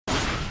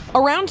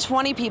Around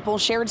 20 people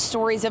shared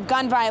stories of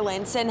gun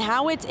violence and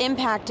how it's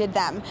impacted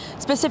them,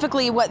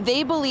 specifically what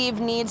they believe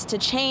needs to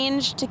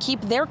change to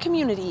keep their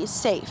communities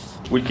safe.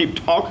 We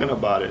keep talking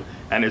about it,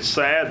 and it's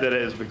sad that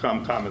it has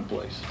become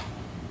commonplace.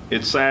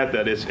 It's sad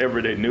that it's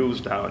everyday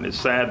news now, and it's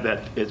sad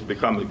that it's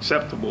become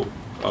acceptable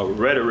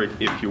rhetoric,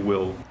 if you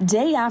will.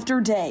 Day after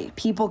day,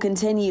 people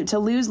continue to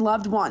lose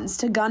loved ones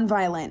to gun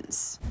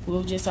violence. We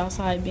were just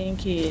outside being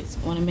kids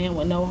when a man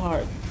with no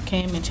heart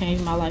came and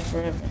changed my life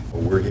forever.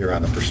 We're here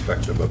on the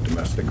perspective of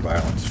domestic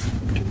violence,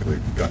 particularly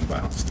gun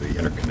violence, the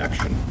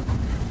interconnection.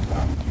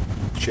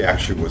 She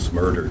actually was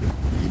murdered.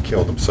 He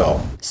killed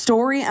himself.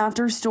 Story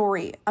after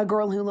story, a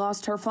girl who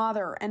lost her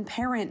father and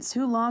parents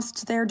who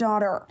lost their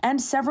daughter, and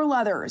several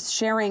others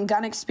sharing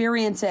gun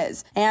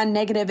experiences and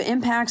negative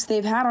impacts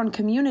they've had on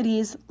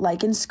communities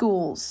like in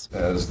schools.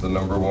 As the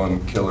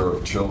 #1 killer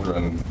of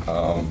children,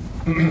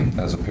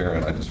 as a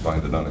parent, I just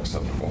find it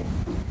unacceptable,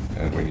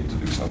 and we need to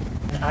do something.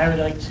 I would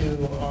like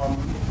to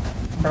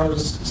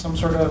propose some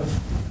sort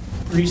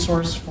of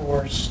resource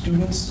for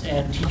students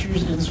and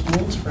teachers in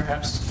schools,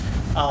 perhaps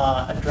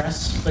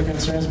address their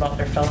concerns about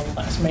their fellow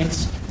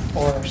classmates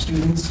or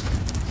students,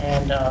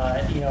 and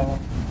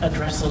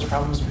address those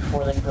problems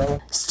before they grow.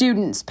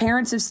 Students,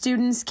 parents of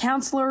students,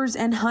 counselors,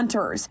 and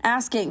hunters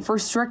asking for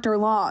stricter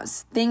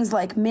laws, things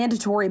like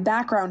mandatory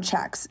background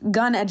checks,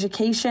 gun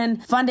education,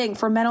 funding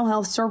for mental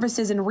health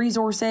services and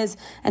resources,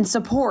 and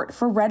support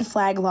for red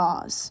flag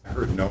laws. I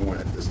heard no one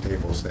at this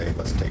table say,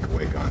 let's take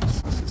away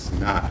guns. This is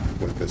not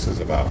what this is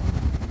about.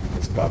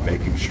 It's about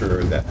making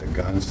sure that the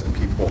guns that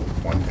people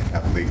want to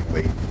have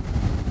legally,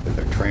 that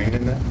they're trained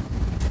in them,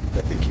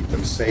 that they keep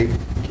them safe,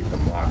 keep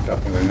them locked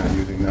up when they're not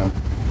using them,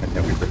 and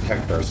that we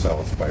protect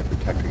ourselves by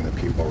protecting the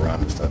people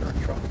around us that are in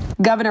trouble.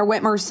 Governor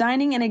Whitmer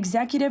signing an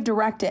executive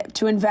directive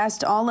to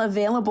invest all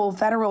available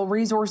federal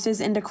resources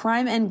into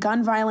crime and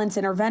gun violence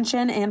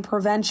intervention and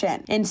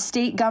prevention in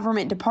state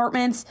government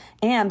departments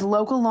and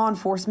local law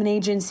enforcement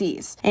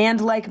agencies. And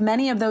like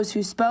many of those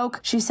who spoke,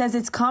 she says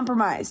it's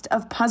comprised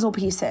of puzzle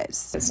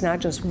pieces. It's not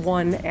just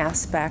one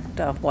aspect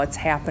of what's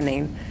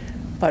happening,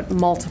 but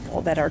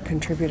multiple that are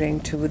contributing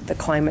to the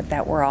climate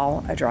that we're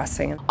all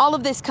addressing. All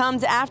of this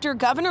comes after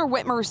Governor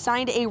Whitmer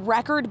signed a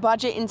record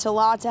budget into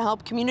law to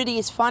help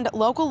communities fund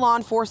local law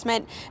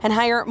enforcement and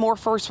hire more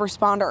first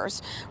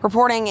responders.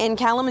 Reporting in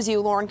Kalamazoo,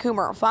 Lauren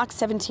Coomer, Fox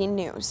 17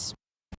 News.